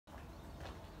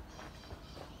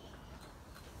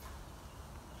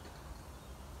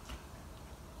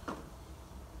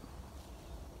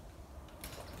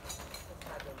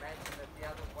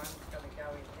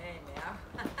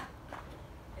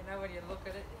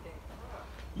look at it, you think,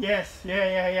 Yes,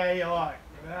 yeah, you're like,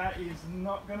 that is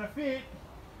not going to fit.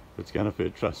 It's going to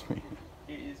fit, trust me.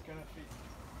 It is going to fit.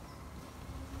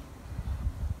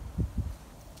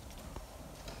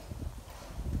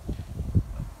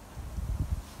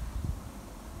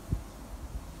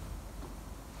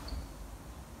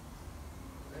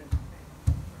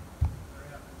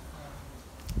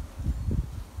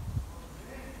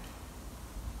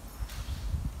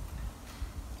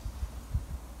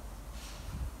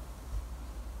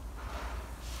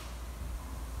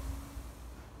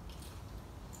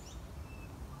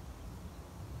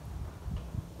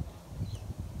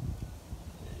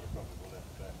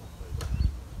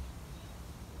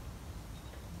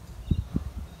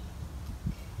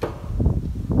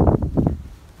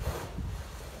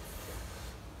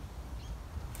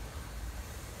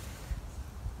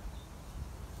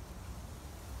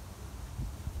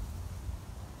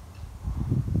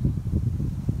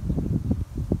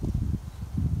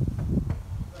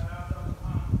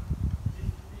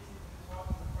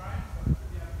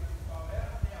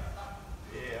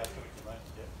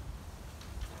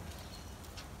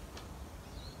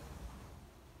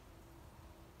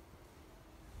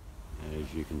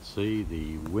 As you can see,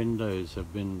 the windows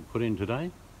have been put in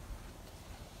today.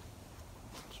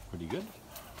 It's pretty good.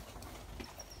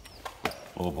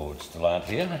 Floorboards still aren't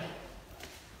here.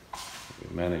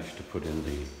 We managed to put in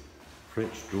the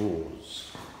French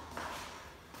doors,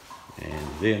 and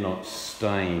they're not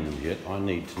stained yet. I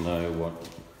need to know what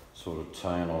sort of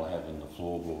tone I'll have in the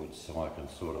floorboards so I can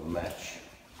sort of match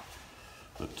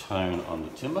the tone on the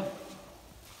timber.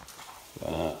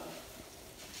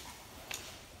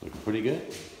 Looking pretty good.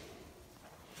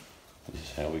 This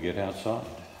is how we get outside.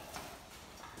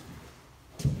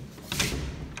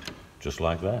 Just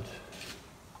like that.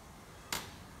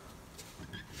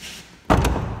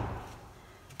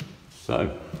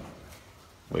 So,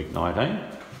 week 19.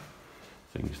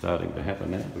 Things starting to happen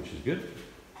now, which is good.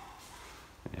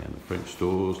 And the French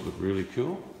doors look really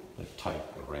cool. They've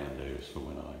taped around there so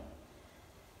when I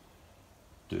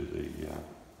do the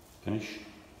finish,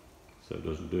 so it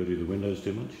doesn't dirty the windows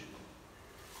too much.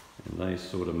 And they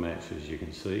sort of match, as you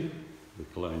can see, the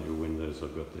colonial windows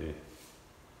I've got there.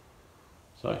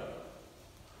 So,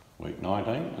 week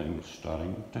 19, things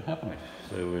starting to happen.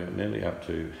 So we're nearly up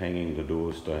to hanging the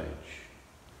door stage.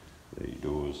 The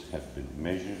doors have been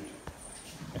measured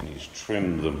and he's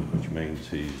trimmed them, which means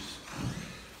he's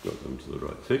got them to the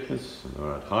right thickness and the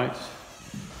right height.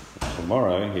 And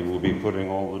tomorrow he will be putting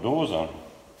all the doors on.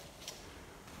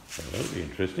 So that'll be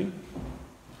interesting.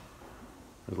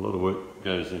 There's a lot of work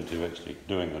goes into actually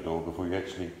doing the door before you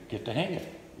actually get to hang it.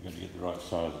 You've got to get the right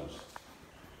sizes.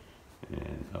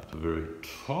 And up the very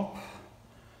top,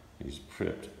 he's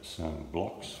prepped some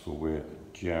blocks for where the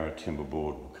Jarrah timber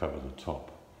board will cover the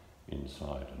top,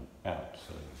 inside and out.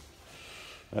 So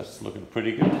that's looking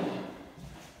pretty good.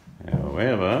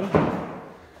 However,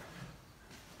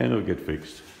 and it'll get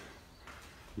fixed.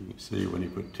 You can see when you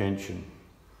put tension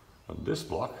on this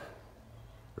block,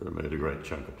 it removed a great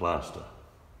chunk of plaster,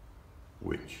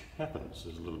 which happens.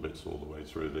 There's little bits all the way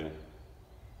through there.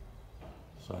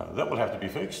 So that will have to be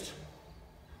fixed,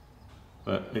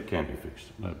 but it can be fixed,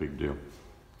 no big deal.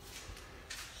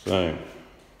 So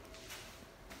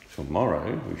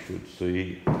tomorrow we should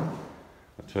see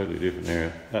a totally different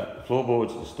area. The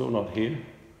floorboards are still not here.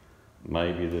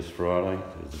 Maybe this Friday.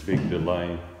 There's a big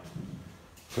delay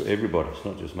for everybody, it's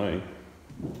not just me.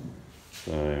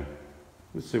 So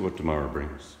let's see what tomorrow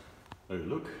brings. Oh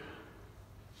look,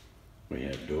 we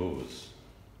have doors.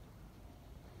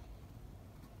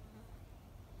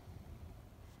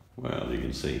 Well, you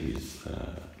can see he's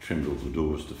trimmed all the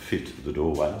doors to fit the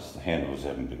doorways. The handles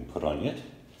haven't been put on yet.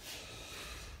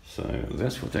 So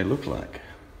that's what they look like.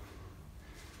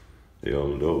 The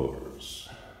old doors.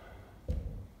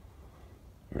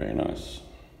 Very nice.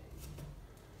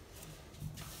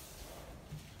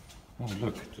 Oh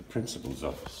look, the principal's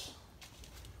office.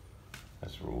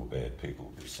 That's where all bad people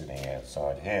will be sitting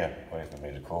outside here, waiting for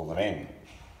me to call them in.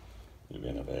 You've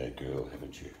been a bad girl,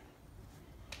 haven't you?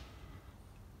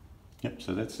 Yep,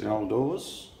 so that's the old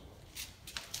doors.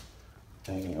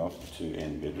 Hanging off the two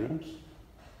end bedrooms.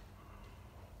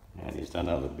 And he's done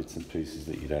other bits and pieces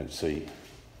that you don't see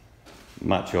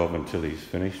much of until he's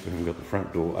finished. We haven't got the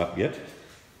front door up yet.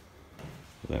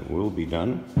 That will be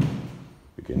done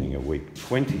beginning of week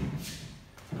 20.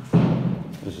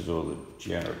 This is all the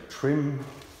Jarrah trim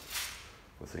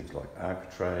for things like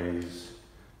architraves,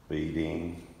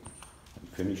 beading and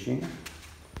finishing.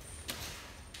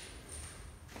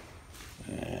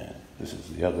 And this is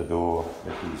the other door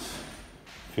that he's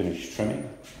finished trimming.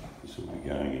 This will be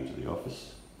going into the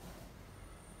office.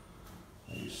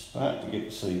 You start to get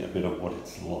to see a bit of what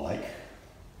it's like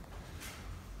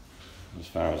as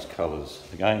far as colours.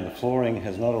 Again, the flooring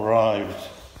has not arrived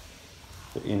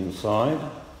the inside,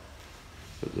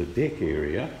 but the deck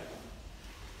area,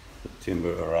 the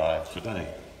timber arrived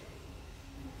today.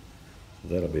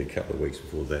 That'll be a couple of weeks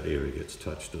before that area gets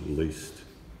touched at least.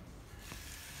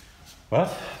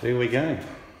 But there we go.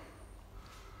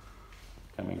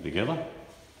 Coming together.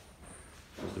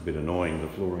 Just a bit annoying the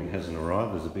flooring hasn't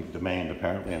arrived. There's a big demand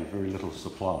apparently and very little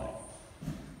supply.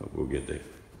 But we'll get there.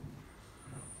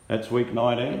 That's week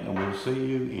 19 and we'll see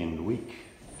you in week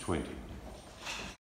 20.